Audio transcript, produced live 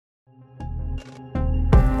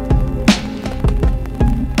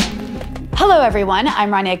Hello, everyone.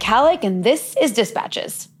 I'm Rania Kalik, and this is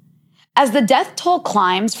Dispatches. As the death toll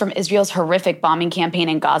climbs from Israel's horrific bombing campaign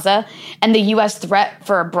in Gaza and the U.S. threat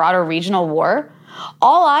for a broader regional war,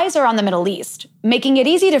 all eyes are on the Middle East, making it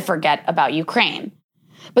easy to forget about Ukraine.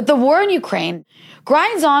 But the war in Ukraine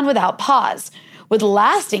grinds on without pause, with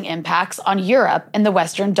lasting impacts on Europe and the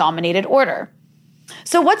Western-dominated order.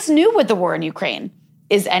 So what's new with the war in Ukraine?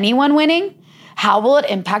 Is anyone winning? How will it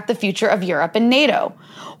impact the future of Europe and NATO?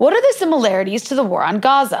 What are the similarities to the war on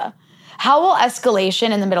Gaza? How will escalation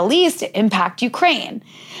in the Middle East impact Ukraine?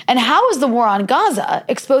 And how is the war on Gaza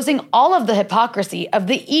exposing all of the hypocrisy of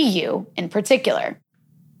the EU in particular?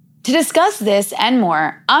 To discuss this and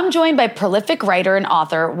more, I'm joined by prolific writer and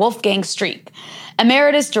author Wolfgang Streeck,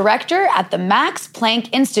 Emeritus Director at the Max Planck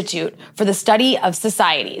Institute for the Study of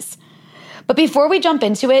Societies. But before we jump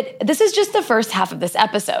into it, this is just the first half of this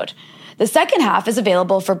episode. The second half is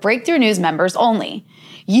available for Breakthrough News members only.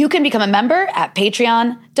 You can become a member at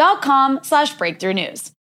patreon.com/Breakthrough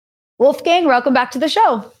News. Wolfgang, welcome back to the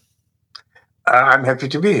show. I'm happy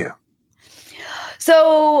to be here.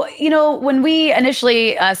 So, when we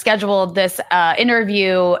initially scheduled this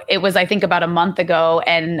interview, it was, I think, about a month ago,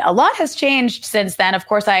 and a lot has changed since then. Of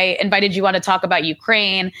course, I invited you on to talk about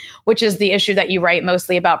Ukraine, which is the issue that you write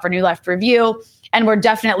mostly about for New Left Review, and we're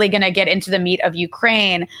definitely going to get into the meat of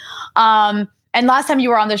Ukraine. And last time you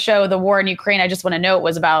were on the show, the war in Ukraine, I just want to note,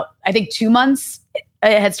 was about, I think, 2 months. It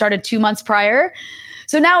had started 2 months prior.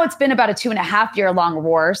 So now it's been about a 2.5-year long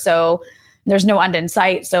war. So there's no end in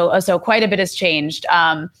sight. So quite a bit has changed.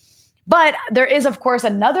 But there is, of course,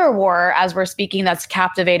 another war as we're speaking that's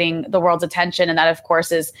captivating the world's attention. And that, of course,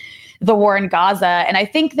 is the war in Gaza. And I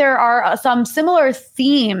think there are some similar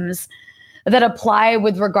themes that apply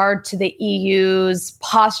with regard to the EU's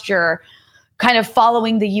posture, kind of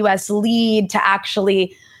following the U.S. lead to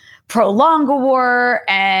actually prolong a war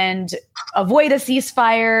and avoid a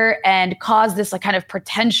ceasefire and cause this kind of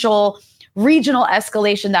potential regional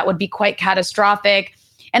escalation that would be quite catastrophic.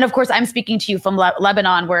 And of course, I'm speaking to you from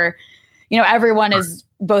Lebanon, where, everyone is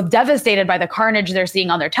both devastated by the carnage they're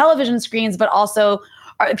seeing on their television screens, but also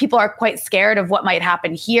people are quite scared of what might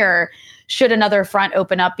happen here should another front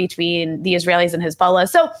open up between the Israelis and Hezbollah.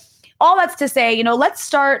 So all that's to say, let's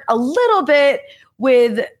start a little bit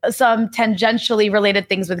with some tangentially related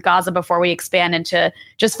things with Gaza before we expand into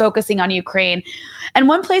just focusing on Ukraine. And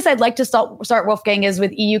one place I'd like to start, Wolfgang, is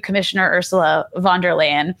with EU Commissioner Ursula von der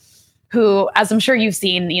Leyen, who, as I'm sure you've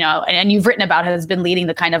seen, and you've written about, has been leading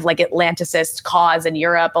the kind of like Atlanticist cause in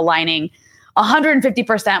Europe, aligning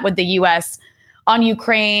 150% with the US on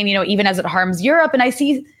Ukraine, even as it harms Europe. And I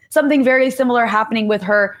see something very similar happening with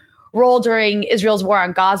her role during Israel's war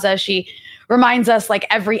on Gaza. She reminds us like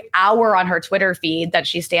every hour on her Twitter feed that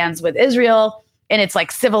she stands with Israel in its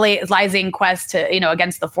like civilizing quest to,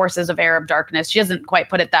 against the forces of Arab darkness. She doesn't quite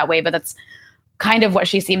put it that way, but that's kind of what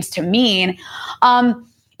she seems to mean.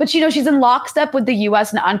 But she's in lockstep with the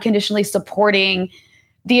US and unconditionally supporting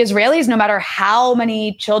the Israelis, no matter how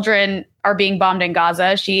many children are being bombed in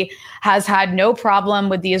Gaza. She has had no problem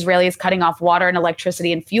with the Israelis cutting off water and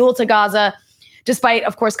electricity and fuel to Gaza, despite,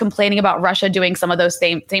 of course, complaining about Russia doing some of those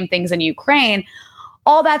same things in Ukraine.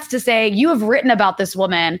 All that's to say, you have written about this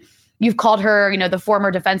woman. You've called her, the former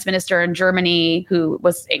defense minister in Germany who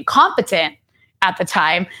was incompetent at the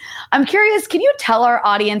time. I'm curious, can you tell our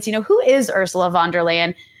audience, who is Ursula von der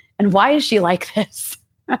Leyen and why is she like this?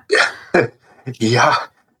 Yeah,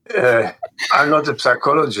 I'm not a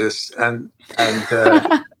psychologist and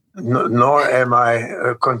nor am I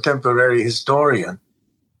a contemporary historian.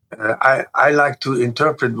 I like to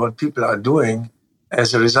interpret what people are doing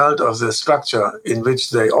as a result of the structure in which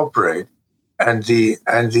they operate and the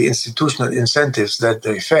institutional incentives that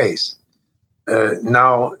they face.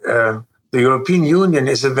 Now, the European Union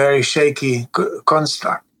is a very shaky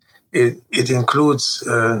construct. It includes,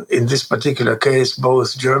 in this particular case,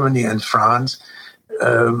 both Germany and France,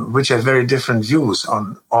 which have very different views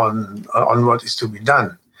on what is to be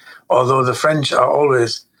done. Although the French are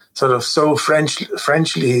always sort of so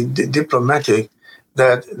Frenchly diplomatic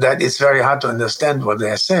that it's very hard to understand what they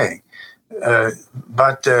are saying.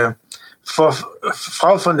 But for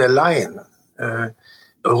Frau von der Leyen,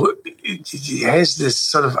 has this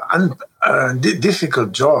sort of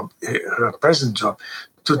difficult job, her present job,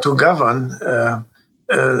 to govern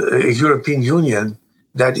a European Union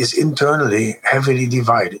that is internally heavily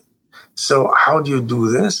divided. So how do you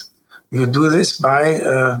do this? You do this by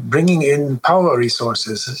bringing in power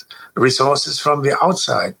resources from the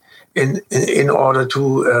outside in order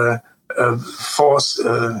to force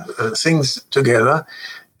things together.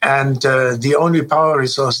 And the only power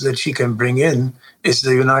resource that she can bring in is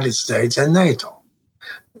the United States and NATO.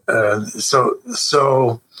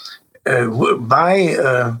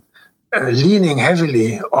 By leaning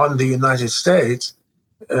heavily on the United States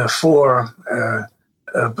for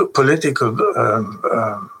political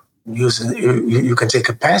use, you can say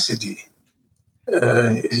capacity,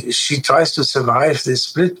 she tries to survive this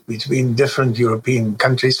split between different European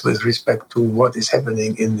countries with respect to what is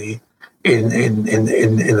happening in the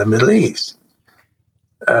Middle East.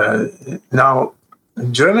 Now,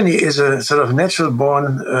 Germany is a sort of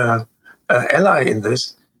natural-born ally in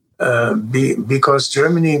this because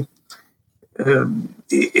Germany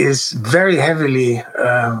is very heavily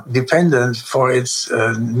dependent for its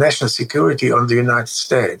national security on the United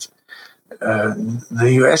States.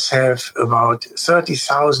 The US have about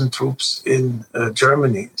 30,000 troops in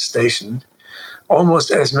Germany stationed,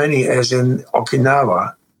 almost as many as in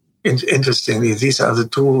Okinawa. Interestingly, these are the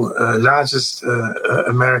two largest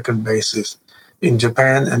American bases in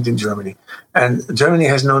Japan and in Germany. And Germany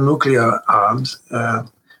has no nuclear arms.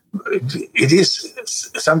 It is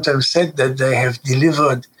sometimes said that they have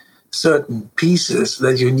delivered certain pieces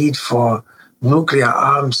that you need for nuclear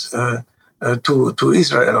arms to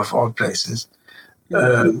Israel, of all places.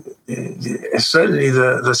 Certainly,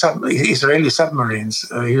 the Israeli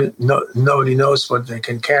submarines, nobody knows what they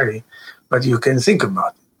can carry, but you can think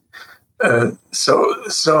about it. So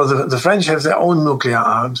the French have their own nuclear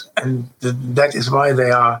arms, and that is why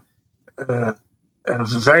they are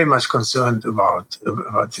very much concerned about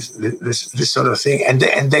this sort of thing,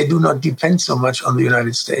 and they do not depend so much on the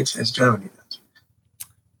United States as Germany does.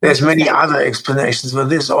 There's many other explanations, but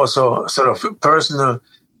this also sort of personal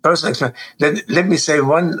explanation. Let me say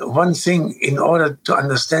one thing in order to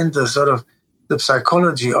understand the sort of the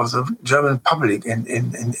psychology of the German public in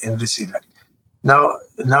this event. Now,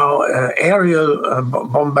 aerial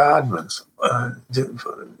bombardments,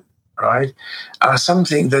 right, are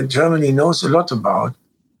something that Germany knows a lot about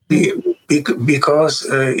because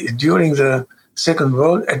during the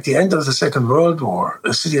at the end of the Second World War,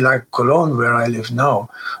 a city like Cologne, where I live now,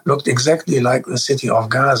 looked exactly like the city of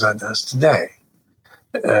Gaza does today.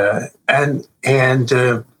 And in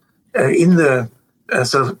the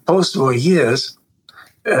sort of post-war years,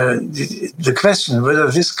 the question whether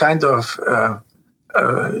this kind of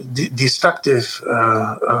destructive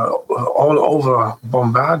all-over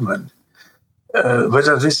bombardment,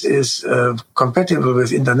 whether this is compatible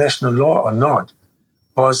with international law or not,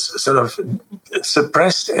 was sort of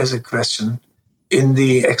suppressed as a question in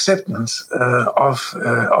the acceptance of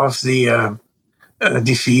the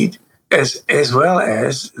defeat, as well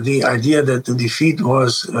as the idea that the defeat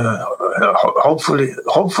was hopefully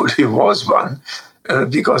was one,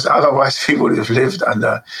 because otherwise we would have lived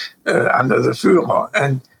under the Führer,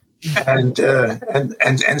 and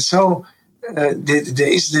so there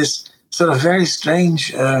is this sort of very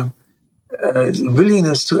strange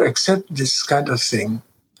willingness to accept this kind of thing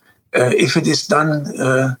if it is done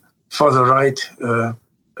for the right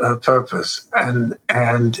purpose, and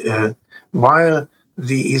while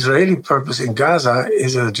the Israeli purpose in Gaza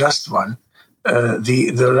is a just one,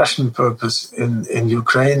 the Russian purpose in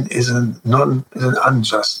Ukraine is an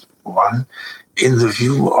unjust one in the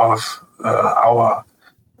view of our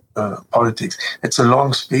politics. It's a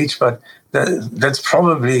long speech, but that's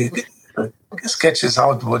probably sketches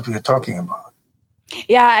out what we're talking about.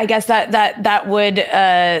 Yeah, I guess that would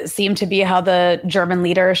seem to be how the German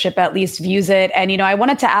leadership at least views it. And, I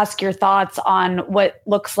wanted to ask your thoughts on what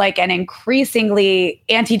looks like an increasingly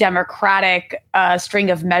anti-democratic string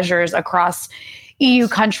of measures across EU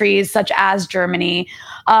countries, such as Germany,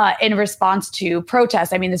 in response to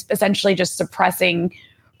protests. I mean, this essentially just suppressing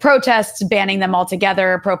protests, banning them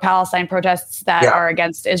altogether, pro-Palestine protests that are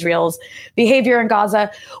against Israel's behavior in Gaza,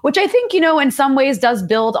 which I think, in some ways does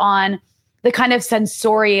build on the kind of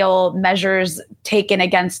censorial measures taken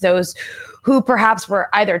against those who perhaps were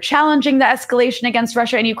either challenging the escalation against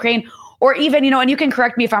Russia and Ukraine, or even, and you can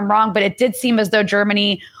correct me if I'm wrong, but it did seem as though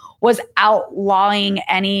Germany was outlawing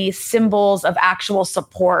any symbols of actual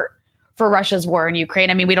support for Russia's war in Ukraine.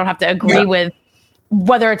 I mean, we don't have to agree with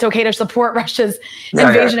whether it's okay to support Russia's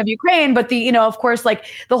invasion of Ukraine, but of course, like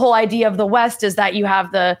the whole idea of the West is that you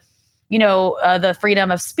have the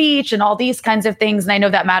freedom of speech and all these kinds of things. And I know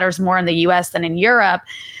that matters more in the US than in Europe.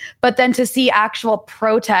 But then to see actual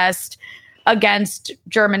protest against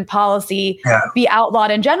German policy be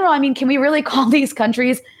outlawed in general, I mean, can we really call these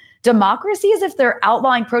countries democracies if they're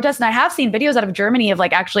outlawing protests? And I have seen videos out of Germany of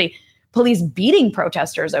actually police beating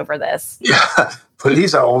protesters over this. Yeah,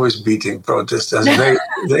 police are always beating protesters.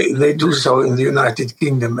 They do so in the United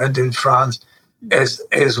Kingdom and in France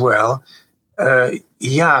as well.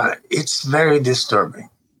 It's very disturbing.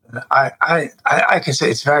 I can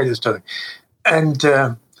say it's very disturbing. And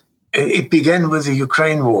it began with the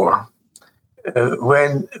Ukraine war,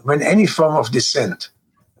 when any form of dissent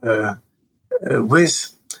let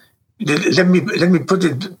me put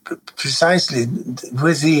it precisely,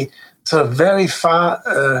 with the sort of very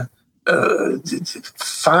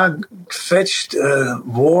far-fetched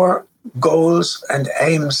war goals and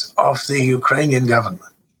aims of the Ukrainian government.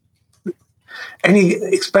 Any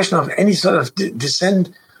expression of any sort of dissent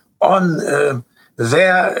on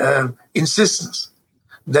their insistence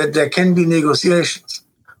that there can be negotiations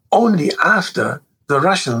only after the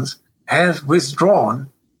Russians have withdrawn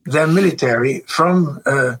their military from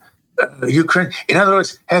Ukraine. In other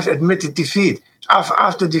words, have admitted defeat.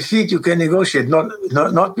 After defeat, you can negotiate,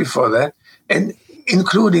 not before that, and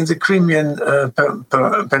including the Crimean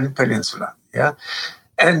Peninsula. Yeah,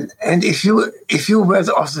 and if you were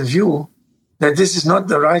of the view that this is not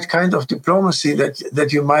the right kind of diplomacy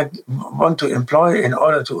that you might want to employ in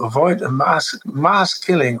order to avoid a mass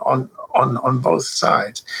killing on both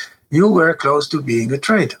sides, you were close to being a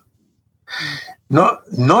traitor.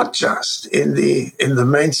 Not just in the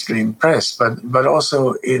mainstream press, but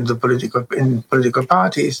also in the political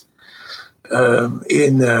parties,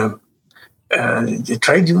 in the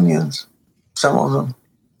trade unions, some of them,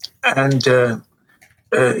 and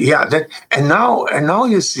now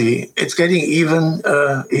you see it's getting even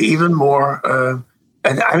more.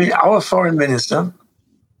 And I mean, our foreign minister,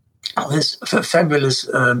 this fabulous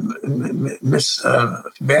Miss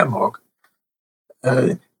Baerbock,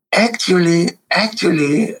 actually,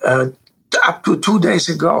 up to 2 days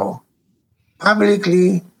ago,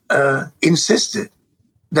 publicly insisted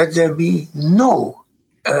that there be no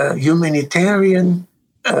humanitarian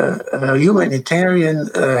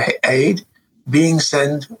aid being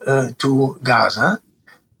sent to Gaza,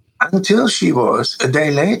 until she was a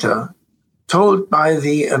day later told by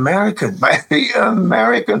the American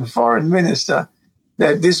foreign minister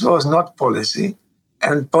that this was not policy.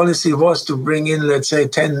 And policy was to bring in, let's say,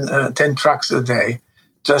 10 trucks a day,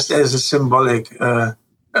 just as a symbolic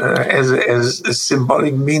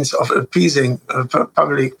means of appeasing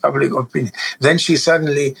public opinion. Then she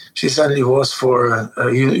suddenly was for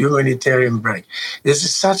a humanitarian break. And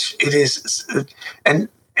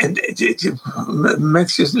it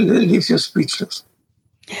leaves you speechless.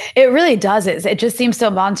 It really does. It just seems so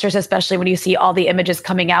monstrous, especially when you see all the images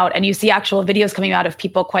coming out and you see actual videos coming out of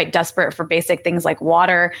people quite desperate for basic things like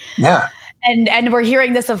water. Yeah. And we're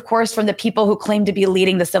hearing this, of course, from the people who claim to be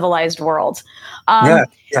leading the civilized world. Yeah.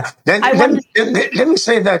 Let me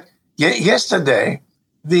say that yesterday,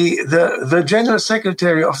 the General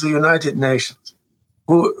Secretary of the United Nations,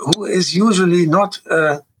 who is usually not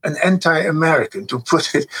an anti-American, to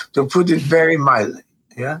put it very mildly,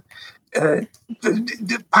 yeah.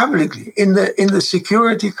 Publicly in the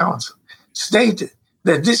Security Council stated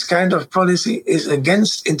that this kind of policy is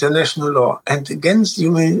against international law and against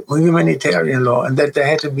humanitarian law, and that there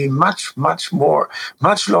had to be much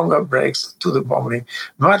longer breaks to the bombing,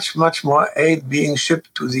 much more aid being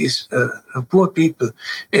shipped to these poor people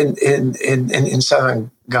in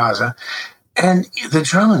southern Gaza. And the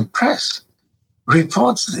German press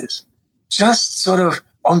reports this just sort of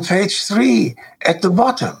on page 3 at the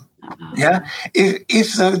bottom. Yeah,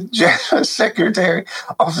 if the General Secretary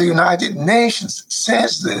of the United Nations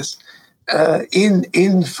says this in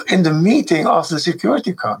the meeting of the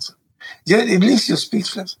Security Council, yet it leaves you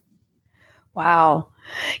speechless. Wow.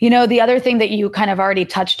 You know, the other thing that you kind of already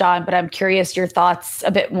touched on, but I'm curious your thoughts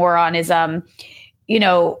a bit more on is,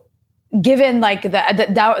 given like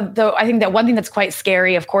I think that one thing that's quite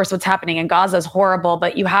scary, of course, what's happening in Gaza is horrible,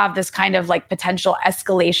 but you have this kind of like potential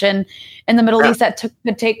escalation in the Middle East that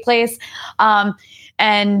could take place.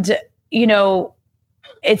 And, you know,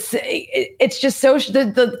 it's just so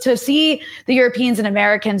to see the Europeans and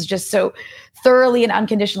Americans just so thoroughly and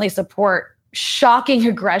unconditionally support shocking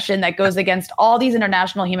aggression that goes against all these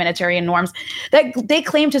international humanitarian norms that they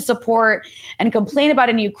claim to support and complain about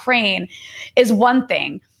in Ukraine is one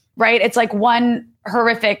thing. Right? It's like one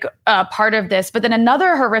horrific part of this, but then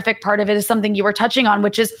another horrific part of it is something you were touching on,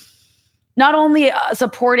 which is not only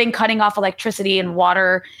supporting cutting off electricity and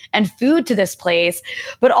water and food to this place,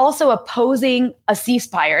 but also opposing a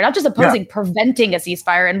ceasefire, not just opposing, preventing a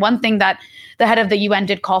ceasefire. And one thing that the head of the UN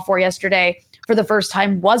did call for yesterday for the first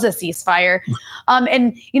time was a ceasefire.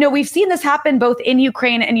 And, you know, we've seen this happen both in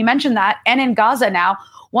Ukraine, and you mentioned that, and in Gaza now.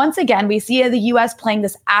 Once again, we see the U.S. playing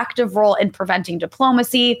this active role in preventing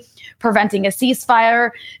diplomacy, preventing a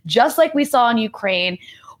ceasefire, just like we saw in Ukraine.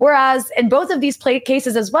 Whereas in both of these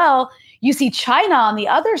cases as well, you see China on the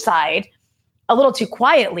other side, a little too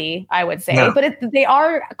quietly, I would say, but they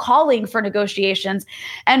are calling for negotiations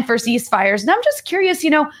and for ceasefires. And I'm just curious,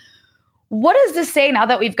 you know, what does this say now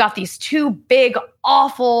that we've got these two big,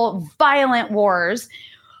 awful, violent wars,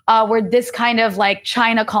 where this kind of like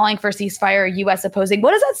China calling for ceasefire, U.S. opposing?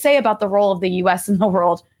 What does that say about the role of the U.S. in the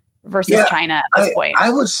world versus China at this point? I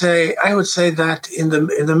would say that in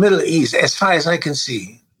the Middle East, as far as I can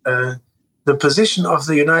see, the position of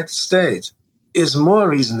the United States is more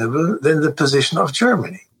reasonable than the position of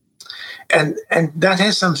Germany. And that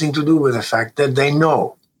has something to do with the fact that they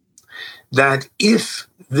know that if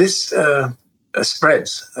this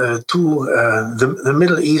spreads to the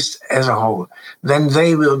Middle East as a whole, then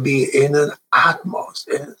they will be in an utmost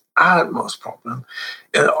problem.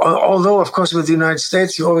 Although, of course, with the United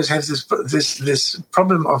States, you always have this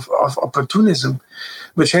problem of opportunism,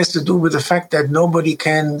 which has to do with the fact that nobody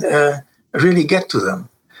can really get to them.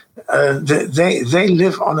 They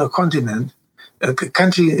live on a continent, a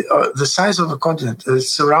country the size of a continent,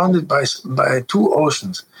 surrounded by two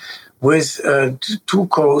oceans, with two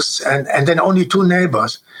coasts and then only two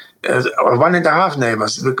neighbors, or 1.5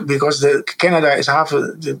 neighbors, because Canada is half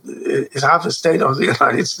a state of the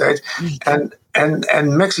United States,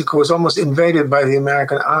 and Mexico is almost invaded by the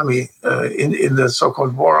American army in the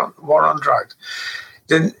so-called war on drugs.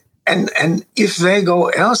 Then and if they go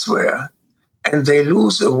elsewhere and they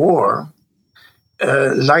lose a war,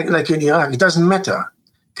 like in Iraq, it doesn't matter.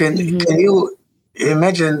 Can you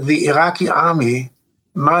imagine the Iraqi army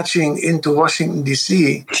marching into Washington,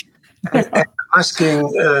 D.C. and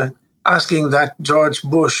asking that George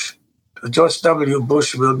W.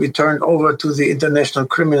 Bush will be turned over to the International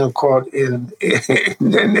Criminal Court in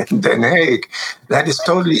Den Haag? That is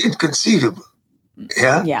totally inconceivable.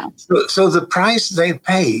 Yeah. So the price they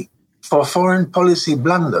pay for foreign policy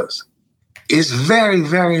blunders is very,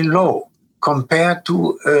 very low compared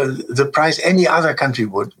to the price any other country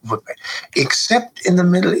would pay, except in the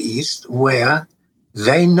Middle East, where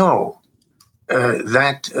they know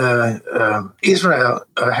that Israel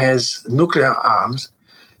has nuclear arms,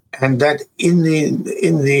 and that in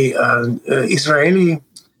the Israeli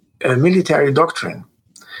military doctrine,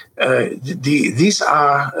 these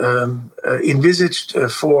are envisaged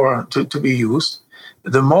to be used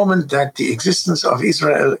the moment that the existence of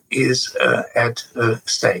Israel is at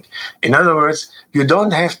stake. In other words, you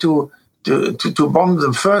don't have to bomb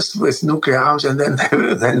them first with nuclear arms and then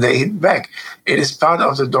they hit back. It is part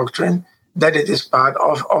of the doctrine that it is part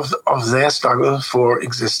of their struggle for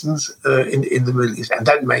existence in the Middle East. And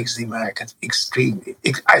that makes the Americans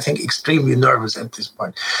extremely nervous at this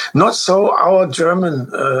point. Not so our German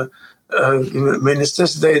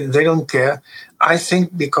ministers, they don't care. I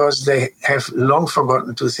think because they have long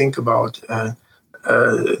forgotten to think about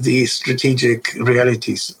the strategic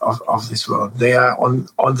realities of this world. They are on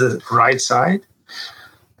the right side,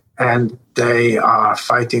 and they are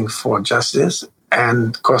fighting for justice,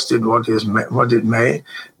 and cost it what it may,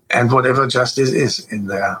 and whatever justice is in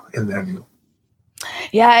their view.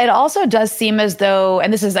 Yeah, it also does seem as though,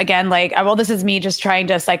 and this is again this is me just trying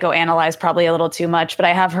to psychoanalyze probably a little too much, but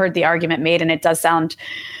I have heard the argument made, and it does sound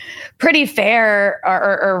pretty fair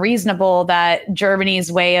or reasonable, that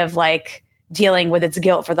Germany's way of dealing with its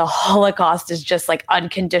guilt for the Holocaust is just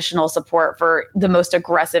unconditional support for the most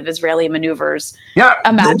aggressive Israeli maneuvers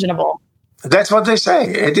imaginable. That's what they say.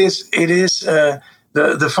 It is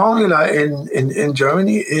the formula in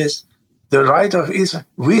Germany is the right of Israel.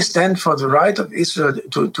 We stand for the right of Israel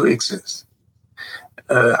to exist.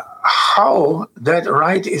 How that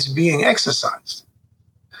right is being exercised,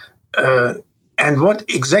 and what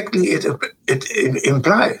exactly it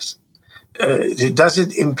implies. Does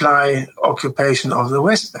it imply occupation of the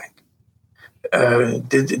West Bank?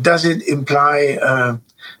 Does it imply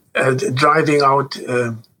driving out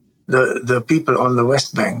the people on the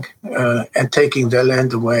West Bank and taking their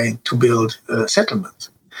land away to build settlements?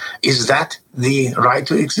 Is that the right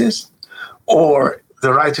to exist, or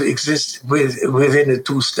the right to exist within a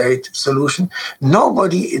two-state solution?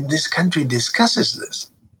 Nobody in this country discusses this.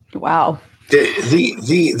 Wow.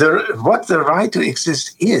 What the right to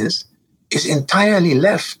exist is entirely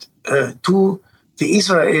left to the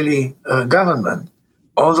Israeli government,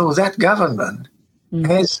 although that government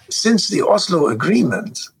has, since the Oslo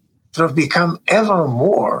Agreement, sort of become ever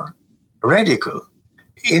more radical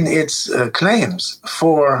in its claims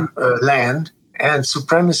for land and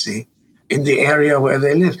supremacy in the area where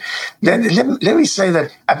they live. Then let me say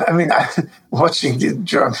that, watching the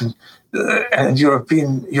German and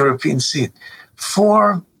European scene,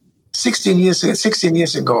 for 16 years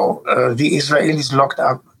ago, the Israelis locked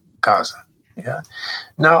up Gaza. Yeah.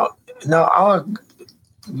 Now our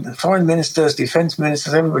foreign ministers, defense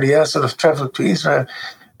ministers, everybody else sort of traveled to Israel,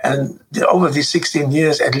 and over these 16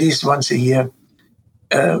 years, at least once a year,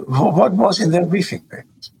 what was in their briefing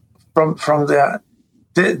papers? from their.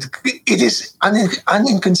 It is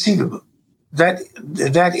inconceivable that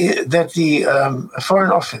the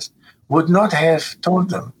Foreign Office would not have told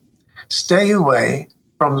them, stay away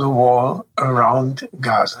from the wall around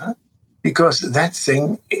Gaza, because that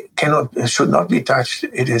thing should not be touched.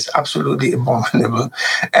 It is absolutely abominable,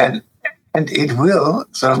 and it will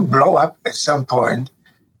sort of blow up at some point,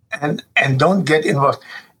 and don't get involved.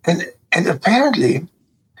 And apparently,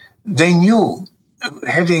 they knew,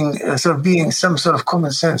 having sort of being some sort of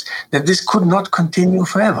common sense, that this could not continue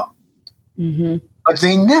forever. Mm-hmm. But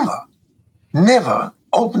they never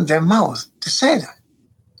opened their mouth to say that.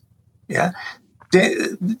 Yeah,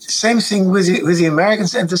 the same thing with the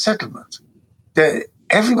Americans and the settlements.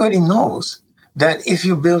 Everybody knows that if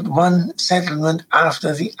you build one settlement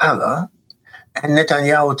after the other, and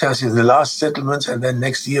Netanyahu tells you the last settlements, and then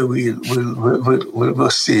next year we'll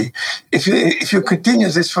see. If you continue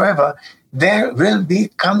this forever, there will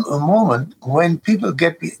become a moment when people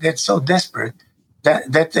get so desperate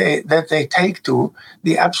that they take to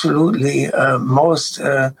the absolutely most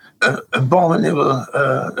abominable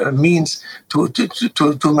means to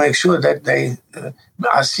make sure that they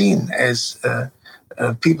are seen as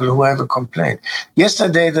people who have a complaint.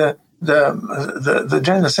 Yesterday, the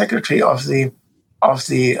General Secretary of the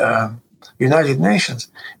United Nations,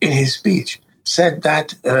 in his speech, said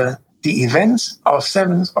that the events of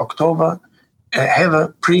 7th October have a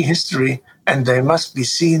prehistory, and they must be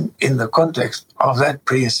seen in the context of that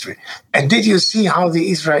prehistory. And did you see how the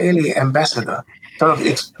Israeli ambassador sort of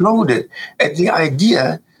exploded at the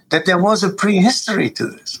idea that there was a prehistory to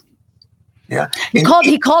this? Yeah, he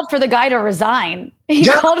called for the guy to resign. He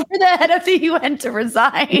called for the head of the UN to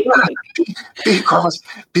resign. Yeah,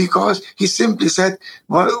 because he simply said,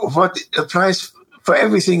 well, what applies for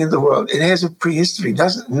everything in the world, it has a prehistory.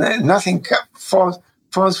 Nothing falls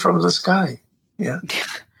from the sky. Yeah.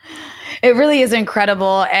 It really is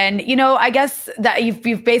incredible. And, I guess that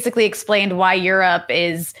you've basically explained why Europe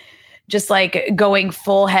is just like going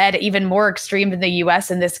full head, even more extreme than the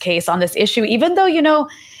US in this case on this issue, even though,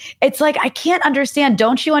 it's like, I can't understand.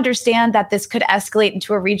 Don't you understand that this could escalate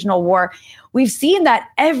into a regional war? We've seen that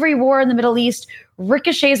every war in the Middle East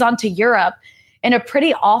ricochets onto Europe in a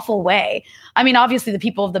pretty awful way. I mean, obviously, the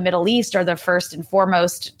people of the Middle East are the first and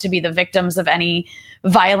foremost to be the victims of any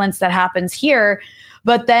violence that happens here.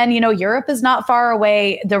 But then, Europe is not far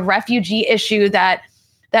away. The refugee issue that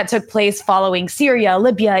took place following Syria,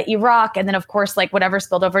 Libya, Iraq, and then, of course, like whatever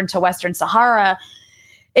spilled over into Western Sahara,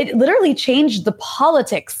 it literally changed the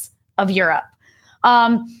politics of Europe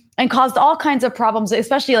and caused all kinds of problems,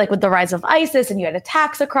 especially like with the rise of ISIS, and you had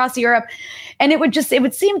attacks across Europe. And it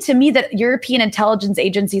would seem to me that European intelligence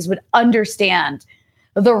agencies would understand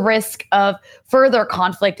the risk of further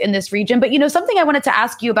conflict in this region. But, something I wanted to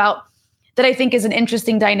ask you about that I think is an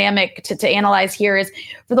interesting dynamic to analyze here is,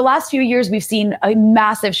 for the last few years, we've seen a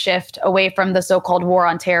massive shift away from the so-called war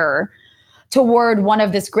on terror toward one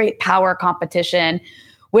of this great power competition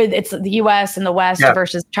with it's the US and the West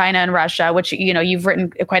versus China and Russia, which, you've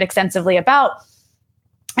written quite extensively about.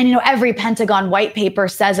 And, every Pentagon white paper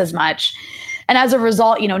says as much. And as a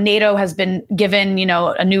result, NATO has been given,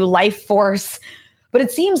 a new life force. But it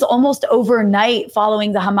seems almost overnight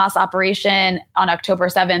following the Hamas operation on October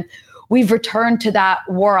 7th, we've returned to that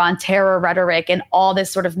war on terror rhetoric and all this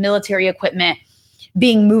sort of military equipment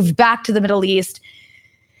being moved back to the Middle East.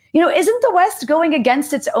 Isn't the West going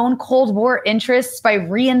against its own Cold War interests by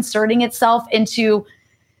reinserting itself into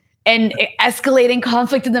an escalating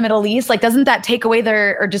conflict in the Middle East? Like, doesn't that take away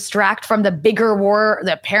or distract from the bigger war,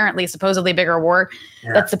 the apparently supposedly bigger war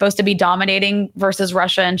that's supposed to be dominating versus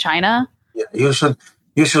Russia and China? Yeah,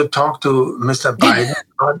 you should talk to Mr. Biden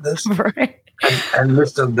about this, right? and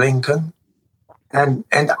Mr. Blinken,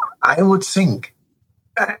 and I would think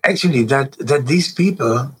actually that these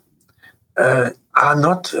people are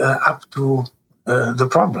not up to the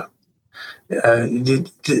problem.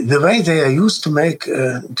 The way they are used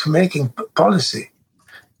to making policy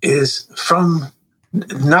is from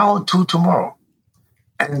now to tomorrow,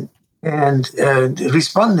 and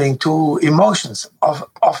responding to emotions of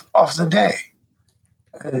the day,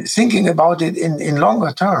 thinking about it in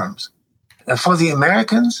longer terms. For the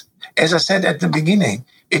Americans, as I said at the beginning,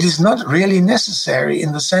 it is not really necessary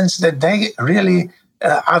in the sense that they really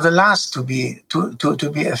are the last to be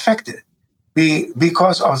affected,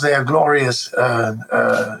 because of their glorious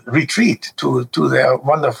retreat to their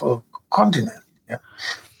wonderful continent.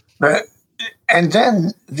 Yeah. And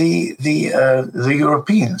then the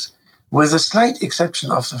Europeans, with a slight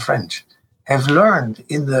exception of the French, have learned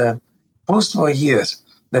in the post-war years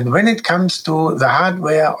that when it comes to the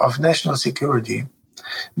hardware of national security,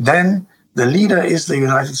 then the leader is the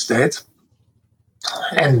United States,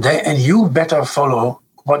 and you better follow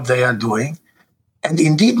what they are doing. And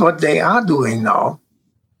indeed, what they are doing now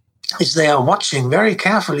is they are watching very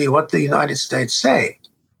carefully what the United States say,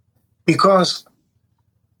 because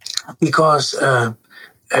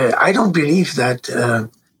I don't believe that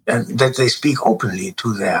they speak openly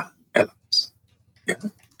to their allies.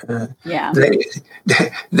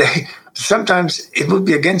 They sometimes it would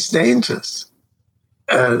be against their interests.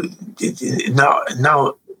 Now,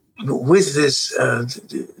 with this,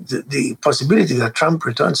 the possibility that Trump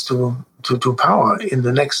returns to power in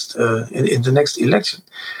the next election,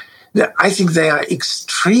 I think they are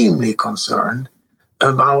extremely concerned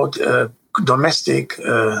about the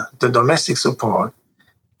domestic support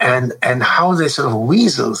and how they sort of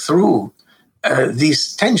weasel through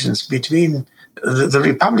these tensions between the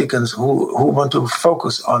Republicans who want to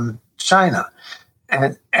focus on China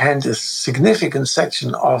and a significant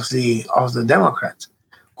section of the Democrats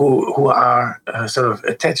who are sort of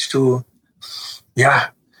attached to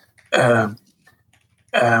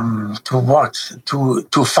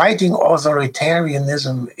fighting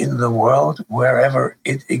authoritarianism in the world wherever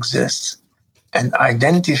it exists, and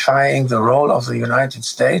identifying the role of the United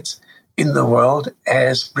States in the world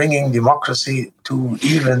as bringing democracy to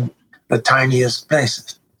even the tiniest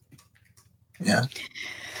places. Yeah.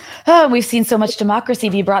 Oh, we've seen so much democracy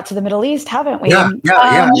be brought to the Middle East, haven't we? Yeah.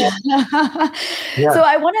 So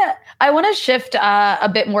I want to shift a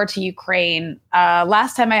bit more to Ukraine.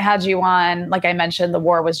 Last time I had you on, like I mentioned, the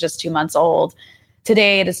war was just 2 months old.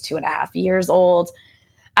 Today it is 2.5 years old.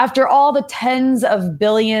 After all the tens of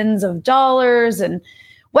billions of dollars and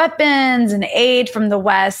weapons and aid from the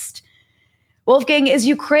West, Wolfgang, is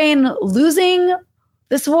Ukraine losing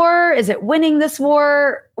this war? Is it winning this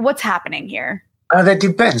war? What's happening here? That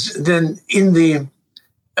depends. Then,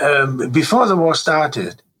 before the war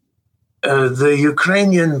started, the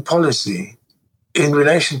Ukrainian policy in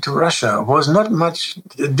relation to Russia was not much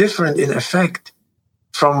different in effect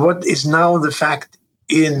from what is now the fact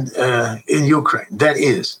in Ukraine. That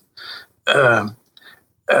is,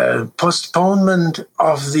 postponement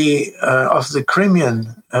of the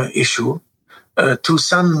Crimean issue to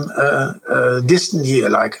some distant year,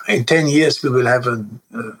 like in 10 years we will have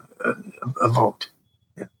a vote.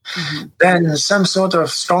 Yeah. Mm-hmm. Then some sort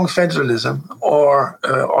of strong federalism or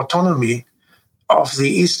autonomy of the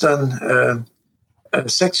eastern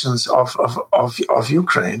sections of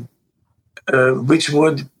Ukraine, which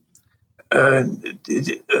would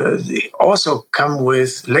also come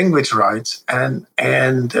with language rights and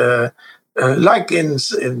like in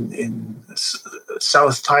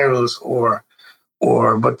South Tyrol's or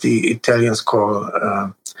what the Italians call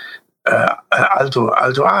Alto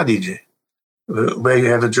Adige, where you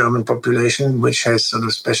have a German population which has sort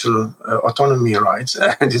of special autonomy rights,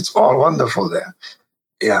 and it's all wonderful there.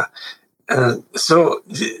 Yeah. So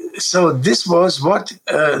this was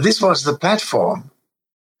the platform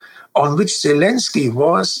on which Zelensky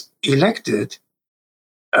was elected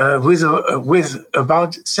with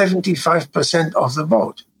about 75% of the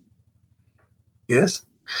vote. Yes.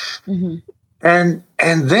 Mm-hmm. And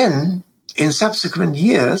then in subsequent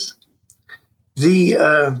years, the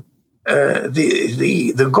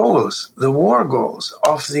goals, the war goals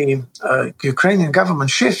of the Ukrainian government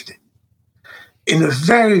shifted in a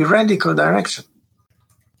very radical direction,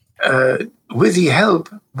 with the help,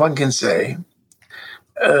 one can say,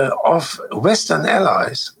 of Western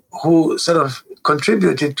allies who sort of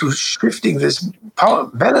contributed to shifting this power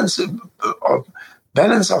balance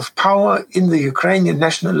of power in the Ukrainian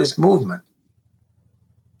nationalist movement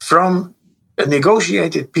from a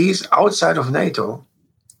negotiated peace outside of NATO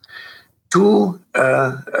to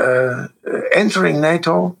entering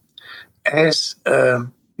NATO as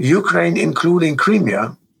Ukraine, including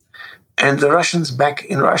Crimea, and the Russians back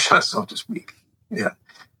in Russia, so to speak. Yeah,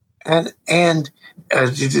 and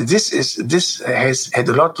this has had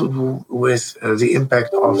a lot to do with the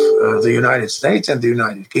impact of the United States and the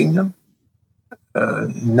United Kingdom.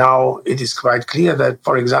 Now it is quite clear that,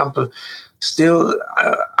 for example, still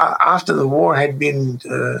after the war had been,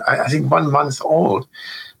 I think, 1 month old,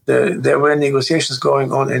 there were negotiations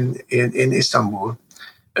going on in Istanbul,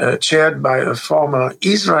 chaired by a former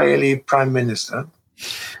Israeli prime minister,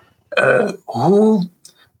 who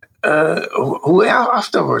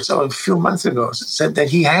afterwards, a few months ago, said that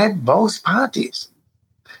he had both parties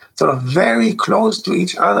sort of very close to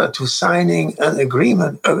each other to signing an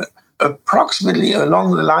agreement approximately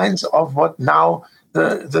along the lines of what now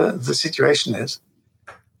the situation is.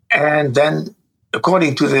 And then,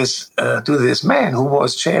 according to this man who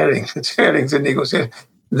was chairing the negotiation,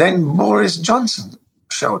 then Boris Johnson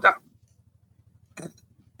showed up.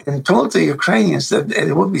 and told the Ukrainians that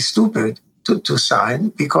it would be stupid to sign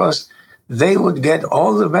because they would get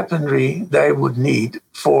all the weaponry they would need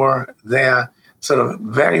for their sort of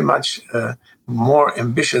very much more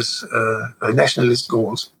ambitious nationalist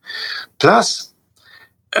goals. Plus,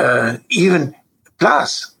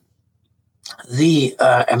 the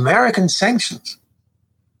American sanctions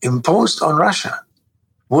imposed on Russia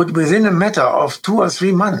would, within a matter of 2 or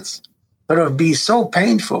 3 months, sort of be so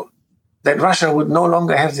painful that Russia would no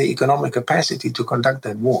longer have the economic capacity to conduct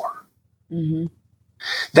that war. Mm-hmm.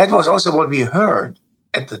 That was also what we heard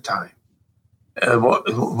at the time.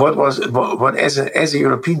 What as a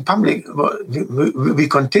European public, we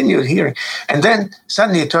continued hearing, and then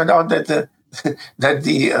suddenly it turned out that the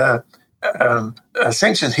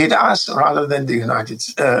sanctions hit us rather than the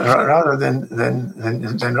rather than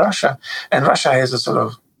Russia, and Russia has a sort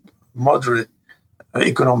of moderate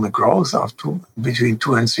economic growth of between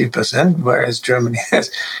 2% and 3%, whereas Germany has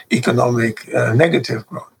economic negative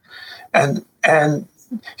growth, and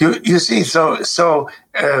you see, so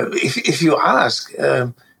if you ask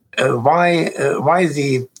why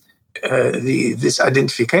this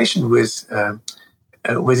identification with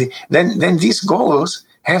then these goals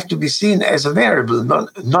have to be seen as a variable,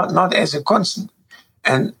 not as a constant,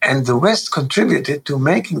 and the West contributed to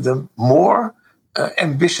making them more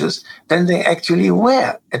ambitious than they actually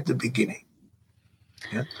were at the beginning.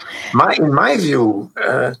 Yeah. In my view,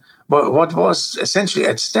 what was essentially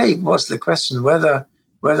at stake was the question whether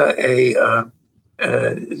a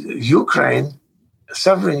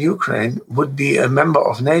sovereign Ukraine would be a member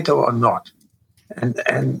of NATO or not, and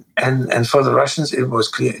for the Russians it was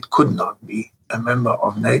clear it could not be a member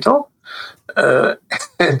of NATO, and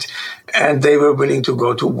they were willing to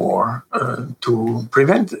go to war to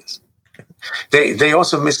prevent this. They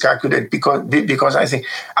also miscalculated because I think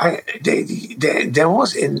there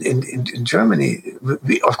was in Germany,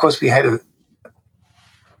 of course we had a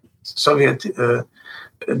Soviet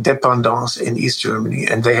dependence in East Germany,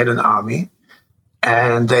 and they had an army,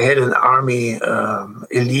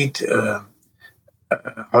 elite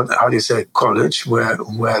how do you say, college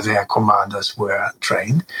where their commanders were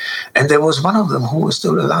trained, and there was one of them who was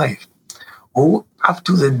still alive, who up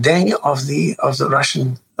to the day of the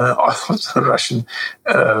Russian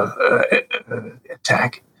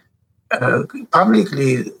attack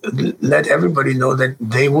publicly let everybody know that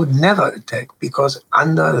they would never attack, because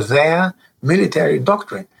under their military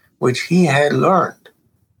doctrine, which he had learned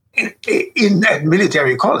in at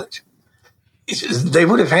military college, they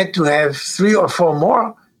would have had to have 3 or 4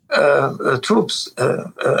 more troops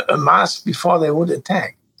amassed before they would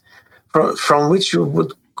attack, from which you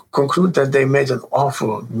would conclude that they made an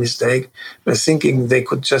awful mistake by thinking they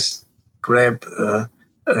could just grab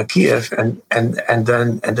Kiev and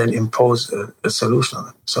then impose a solution on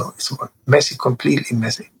it. So it's messy, completely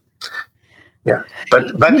messy. Yeah,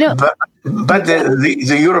 but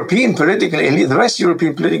the European political elite, the West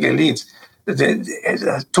European political elites, a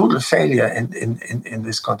total failure in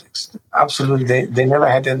this context. Absolutely, they never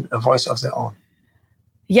had a voice of their own.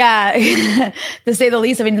 Yeah, to say the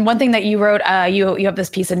least. I mean, one thing that you wrote, you have this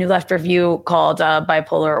piece in New Left Review called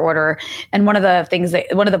 "Bipolar Order," and one of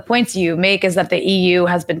the points you make is that the EU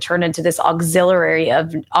has been turned into this auxiliary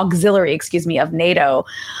of NATO.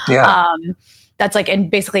 Yeah. That's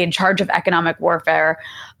basically in charge of economic warfare.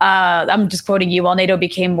 I'm just quoting you. While NATO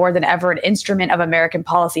became more than ever an instrument of American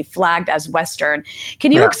policy flagged as Western.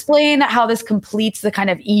 Can you explain how this completes the kind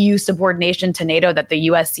of EU subordination to NATO that the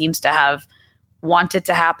U.S. seems to have wanted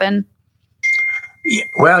to happen?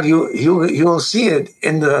 Well, you'll see it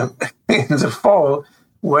in the fall,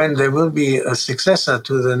 when there will be a successor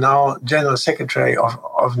to the now General Secretary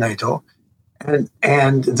of NATO, and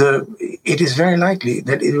it is very likely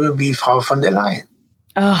that it will be Frau von der Leyen.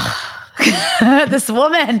 Oh, this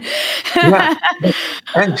woman. Yeah.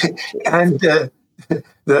 and that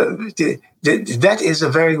is a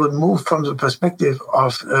very good move from the perspective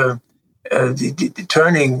of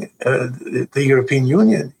turning the European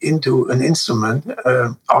Union into an instrument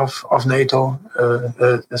of NATO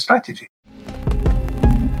strategy.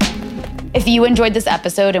 If you enjoyed this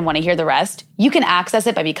episode and want to hear the rest, you can access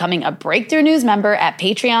it by becoming a Breakthrough News member at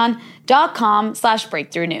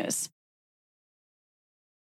patreon.com/breakthrough news.